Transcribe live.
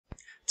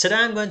Today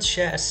I'm going to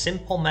share a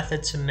simple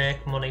method to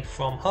make money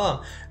from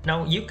home.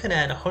 Now you can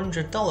earn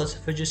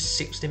 $100 for just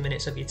 60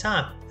 minutes of your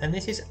time, and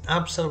this is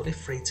absolutely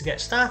free to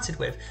get started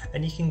with,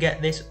 and you can get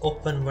this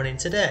up and running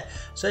today.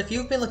 So if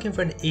you've been looking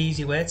for an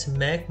easy way to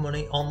make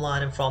money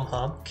online and from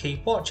home,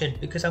 keep watching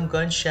because I'm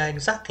going to share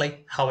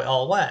exactly how it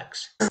all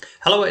works.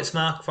 Hello, it's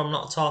Mark from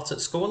Not Taught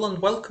at School and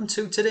welcome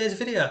to today's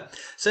video.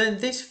 So in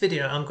this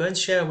video I'm going to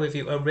share with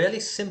you a really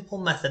simple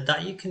method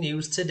that you can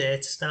use today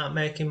to start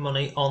making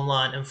money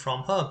online and from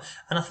home.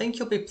 And I think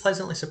you'll be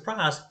pleasantly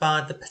surprised by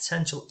the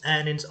potential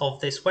earnings of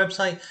this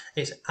website.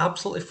 It's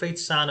absolutely free to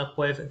sign up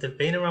with. They've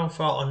been around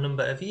for a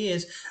number of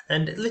years,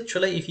 and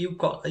literally if you've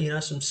got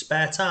some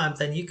spare time,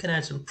 then you can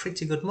earn some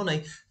pretty good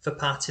money for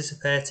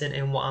participating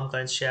in what I'm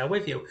going to share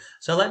with you.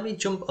 So let me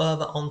jump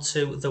over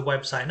onto the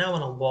website now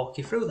and I'll walk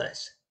you through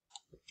this.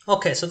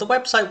 Okay, so the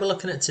website we're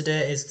looking at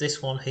today is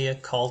this one here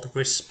called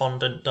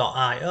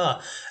Respondent.io.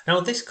 Now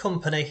this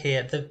company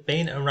here, they've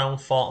been around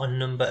for a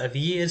number of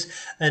years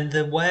and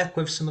they work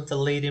with some of the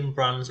leading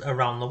brands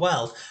around the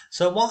world.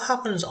 So what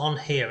happens on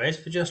here is,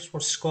 if we just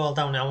scroll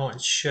down now, I want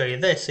to show you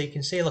this. So you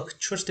can see, look,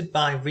 trusted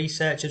by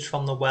researchers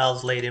from the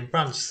world's leading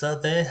brands. So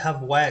they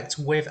have worked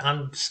with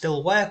and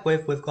still work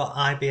with, we've got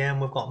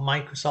IBM, we've got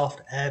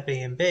Microsoft,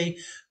 Airbnb,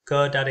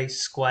 GoDaddy,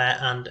 Square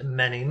and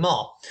many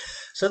more.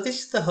 So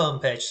this is the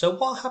homepage. So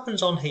what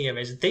happens on here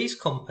is these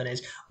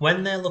companies,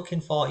 when they're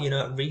looking for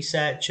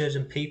researchers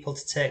and people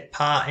to take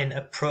part in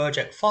a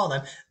project for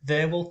them,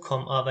 they will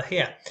come over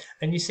here.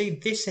 And you see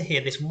this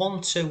here, this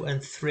 1, 2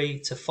 and 3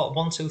 to 4,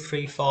 1, 2,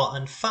 3, 4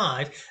 and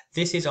 5.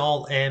 This is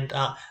all aimed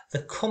at the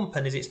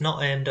companies, it's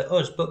not aimed at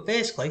us, but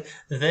basically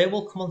they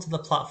will come onto the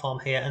platform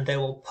here and they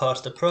will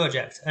post a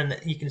project. And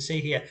you can see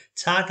here,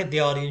 target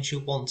the audience you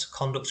want to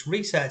conduct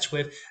research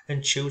with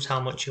and choose how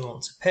much you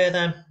want to pay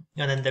them.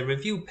 And then they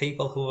review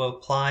people who have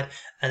applied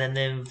and then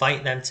they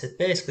invite them to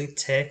basically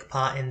take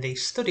part in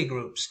these study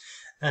groups.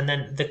 And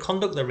then they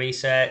conduct the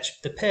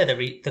research, they pay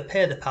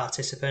the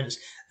participants,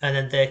 and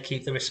then they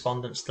keep the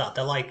respondents that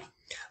they like.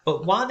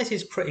 But why this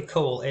is pretty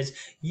cool is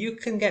you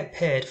can get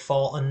paid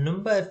for a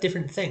number of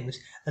different things,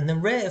 and the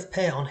rate of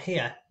pay on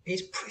here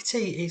is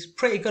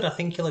pretty good, I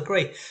think you'll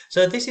agree.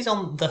 So this is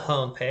on the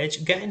home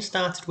page. Getting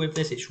started with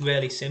this, it's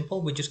really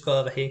simple. We just go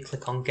over here,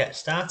 click on Get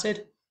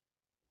Started.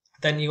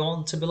 Then you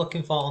want to be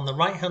looking for on the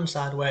right hand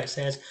side where it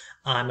says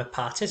I'm a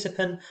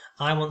participant.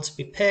 I want to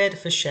be paid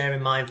for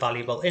sharing my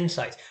valuable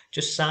insights.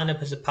 Just sign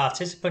up as a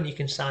participant. You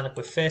can sign up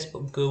with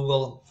Facebook,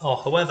 Google or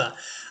whoever.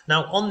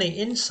 Now on the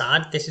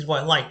inside, this is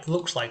what it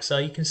looks like. So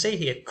you can see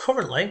here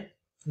currently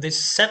there's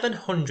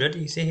 700,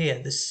 you see here,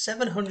 there's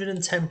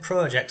 710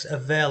 projects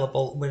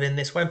available within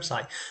this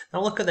website.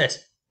 Now look at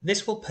this.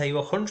 This will pay you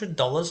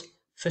 $100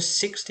 for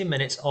 60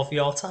 minutes of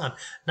your time.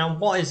 Now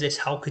what is this?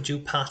 How could you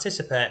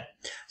participate?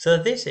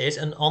 So this is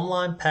an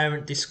online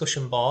parent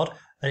discussion board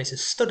and it's a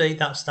study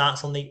that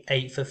starts on the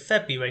 8th of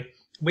February.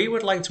 We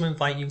would like to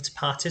invite you to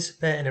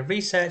participate in a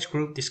research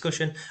group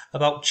discussion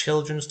about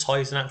children's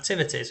toys and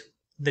activities.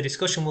 The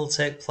discussion will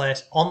take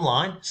place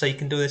online, so you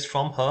can do this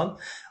from home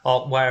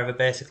or wherever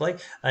basically,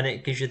 and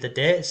it gives you the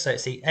date. So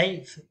it's the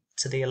 8th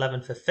to the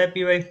 11th of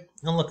February.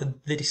 And look,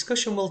 the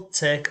discussion will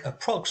take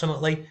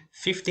approximately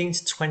 15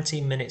 to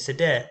 20 minutes a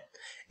day.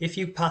 If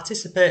you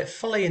participate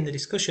fully in the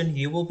discussion,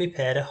 you will be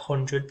paid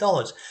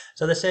 $100.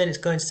 So they're saying it's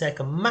going to take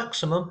a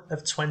maximum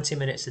of 20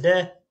 minutes a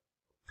day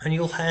and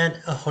you'll earn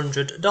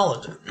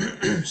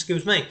 $100.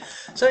 Excuse me.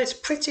 So it's a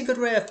pretty good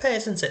rate of pay,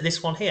 isn't it,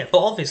 this one here? But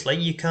obviously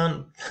you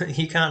can't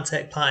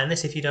take part in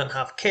this if you don't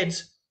have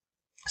kids.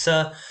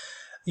 So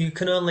you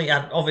can only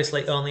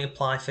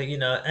apply for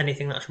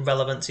anything that's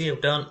relevant to you.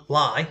 Don't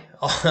lie.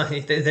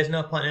 There's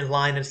no point in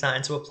lying and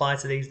starting to apply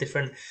to these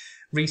different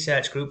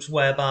research groups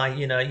whereby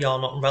you're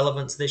not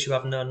relevant to this, you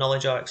have no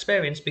knowledge or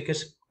experience,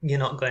 because you're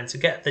not going to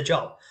get the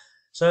job.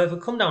 So if we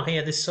come down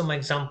here, there's some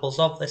examples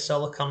of this. So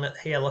look on it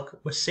here,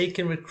 look, we're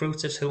seeking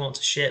recruiters who want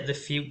to shape the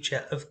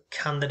future of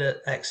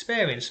candidate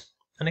experience.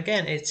 And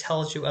again, it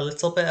tells you a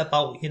little bit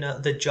about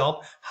the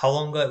job, how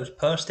long ago it was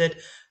posted,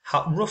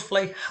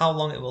 roughly how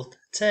long it will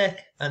take,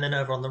 and then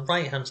over on the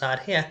right hand side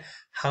here,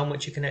 how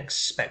much you can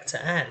expect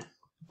to earn.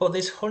 But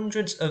there's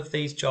hundreds of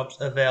these jobs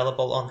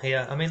available on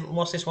here. I mean,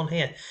 what's this one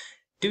here?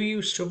 Do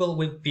you struggle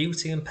with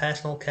beauty and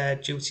personal care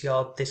due to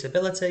your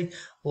disability?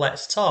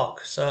 Let's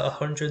talk. So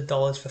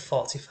 $100 for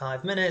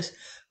 45 minutes.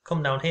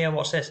 Come down here,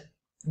 what's this?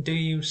 Do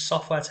you use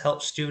software to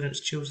help students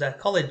choose their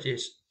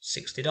colleges?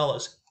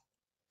 $60.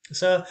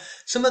 So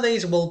some of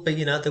these will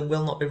be, they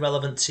will not be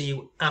relevant to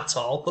you at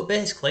all, but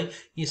basically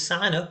you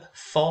sign up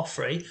for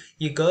free,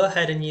 you go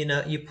ahead and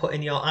you put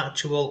in your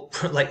actual,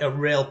 like a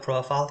real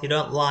profile, you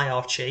don't lie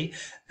or cheat,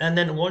 and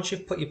then once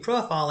you've put your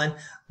profile in,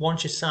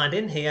 once you're signed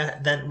in here,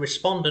 then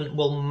Respondent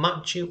will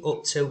match you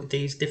up to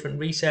these different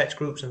research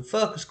groups and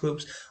focus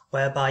groups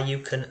whereby you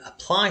can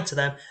apply to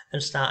them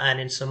and start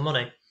earning some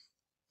money.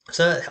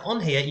 So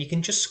on here, you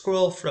can just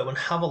scroll through and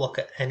have a look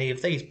at any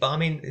of these. But I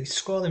mean,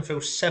 scrolling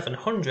through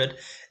 700,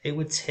 it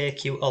would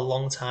take you a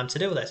long time to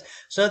do this.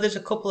 So there's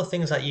a couple of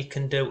things that you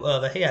can do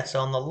over here. So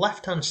on the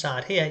left-hand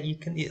side here, you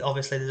can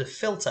obviously there's a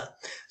filter.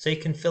 So you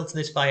can filter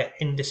this via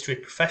industry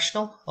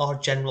professional or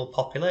general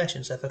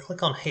population. So if I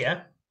click on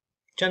here,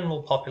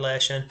 general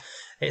population,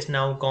 it's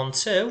now gone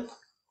to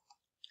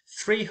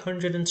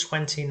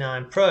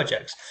 329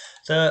 projects.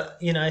 So,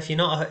 you know, if you're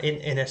not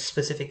in a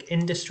specific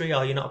industry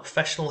or you're not a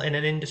professional in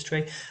an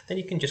industry, then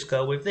you can just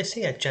go with this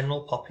here,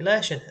 general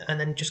population, and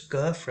then just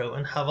go through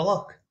and have a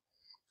look.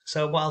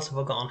 So what else have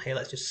I got on here?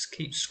 Let's just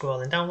keep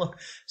scrolling down. Look,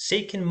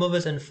 seeking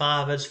mothers and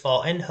fathers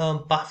for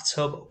in-home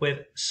bathtub with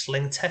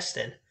sling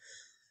testing.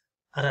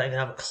 I don't even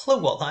have a clue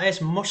what that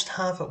is. Must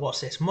have, what's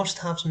this? Must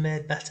haves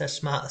made better,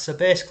 smarter. So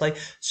basically,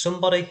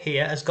 somebody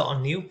here has got a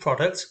new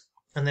product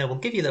and they will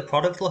give you the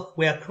product. Look,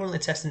 we are currently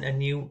testing a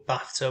new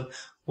bathtub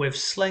with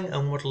sling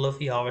and would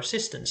love your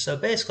assistance. So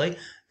basically,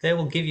 they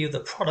will give you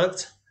the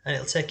product and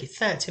it'll take you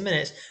 30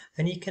 minutes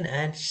and you can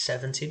earn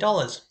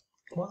 $70.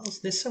 Well,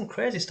 there's some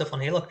crazy stuff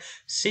on here. Look,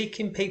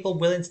 seeking people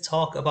willing to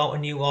talk about a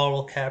new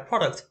oral care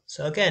product.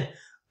 So again,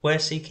 we're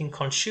seeking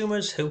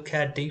consumers who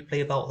care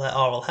deeply about their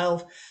oral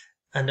health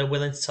and are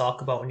willing to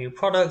talk about a new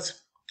product.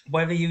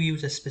 Whether you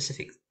use a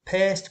specific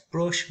paste,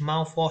 brush,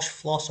 mouthwash,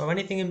 floss, or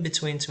anything in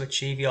between to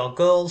achieve your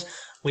goals,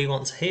 we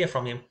want to hear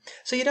from you.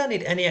 So you don't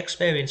need any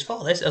experience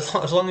for this,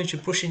 as long as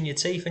you're brushing your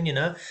teeth and, you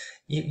know,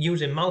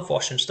 using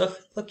mouthwash and stuff.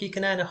 Look, you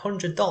can earn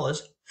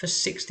 $100 for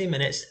 60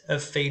 minutes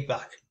of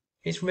feedback.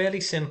 It's really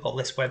simple,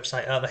 this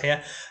website over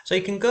here. So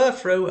you can go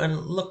through and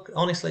look,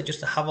 honestly, just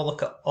to have a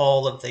look at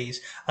all of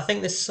these. I think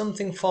there's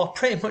something for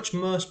pretty much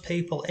most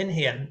people in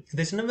here.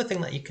 There's another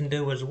thing that you can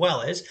do as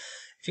well is,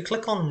 if you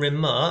click on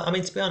remote, I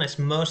mean, to be honest,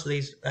 most of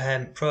these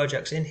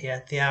projects in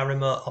here, they are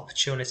remote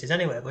opportunities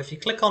anyway. But if you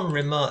click on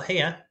remote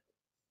here,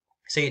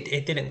 see,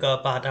 it didn't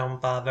go down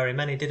by very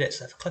many, did it?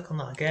 So if I click on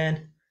that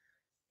again,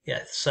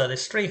 yeah, so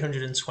there's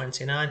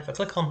 329. If I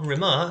click on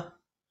remote,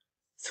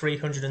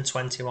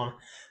 321.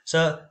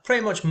 So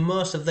pretty much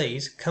most of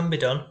these can be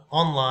done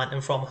online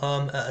and from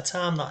home at a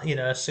time that, you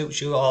know,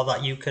 suits you or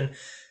that you can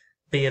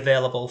be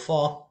available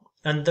for.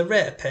 And the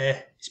rate of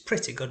pay is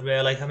pretty good,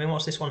 really. I mean,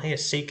 what's this one here?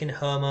 Seeking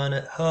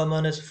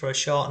homeowners for a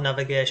short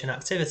navigation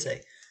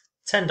activity.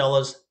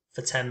 $10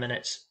 for 10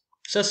 minutes.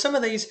 So some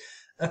of these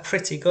are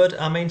pretty good.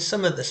 I mean,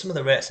 some of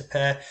the rates of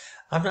pay,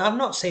 I've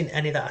not seen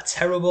any that are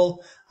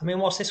terrible. I mean,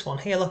 what's this one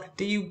here? Look,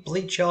 do you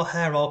bleach your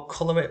hair or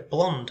colour it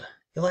blonde?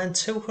 You'll earn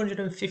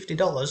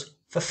 $250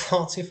 for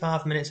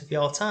 45 minutes of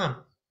your time.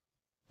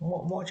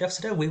 What do you have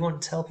to do? We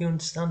want to help you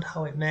understand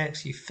how it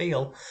makes you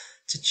feel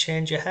to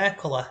change your hair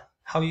colour,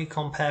 how you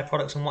compare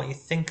products and what you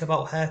think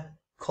about hair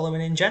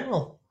colouring in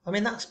general. I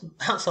mean, that's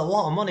a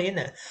lot of money, isn't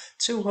it?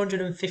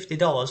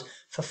 $250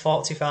 for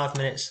 45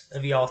 minutes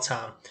of your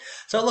time.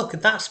 So look,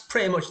 that's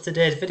pretty much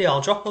today's video.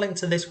 I'll drop a link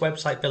to this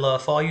website below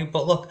for you,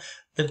 but look,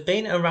 they've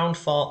been around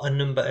for a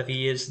number of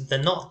years.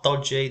 They're not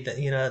dodgy.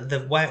 You know,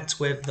 they've worked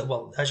with,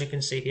 well, as you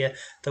can see here,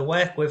 they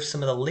work with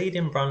some of the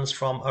leading brands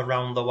from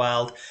around the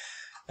world.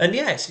 And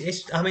yeah,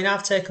 I mean,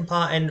 I've taken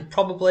part in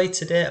probably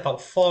today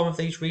about 4 of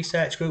these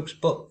research groups,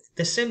 but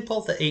they're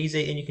simple, they're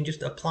easy, and you can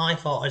just apply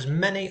for as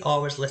many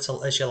or as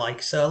little as you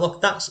like. So look,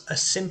 that's a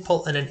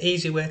simple and an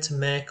easy way to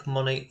make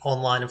money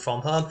online and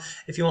from home.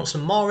 If you want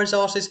some more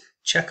resources,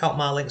 check out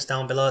my links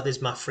down below.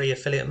 There's my free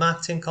affiliate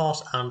marketing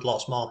course and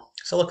lots more.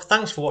 So look,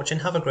 thanks for watching,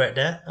 have a great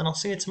day, and I'll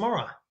see you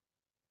tomorrow.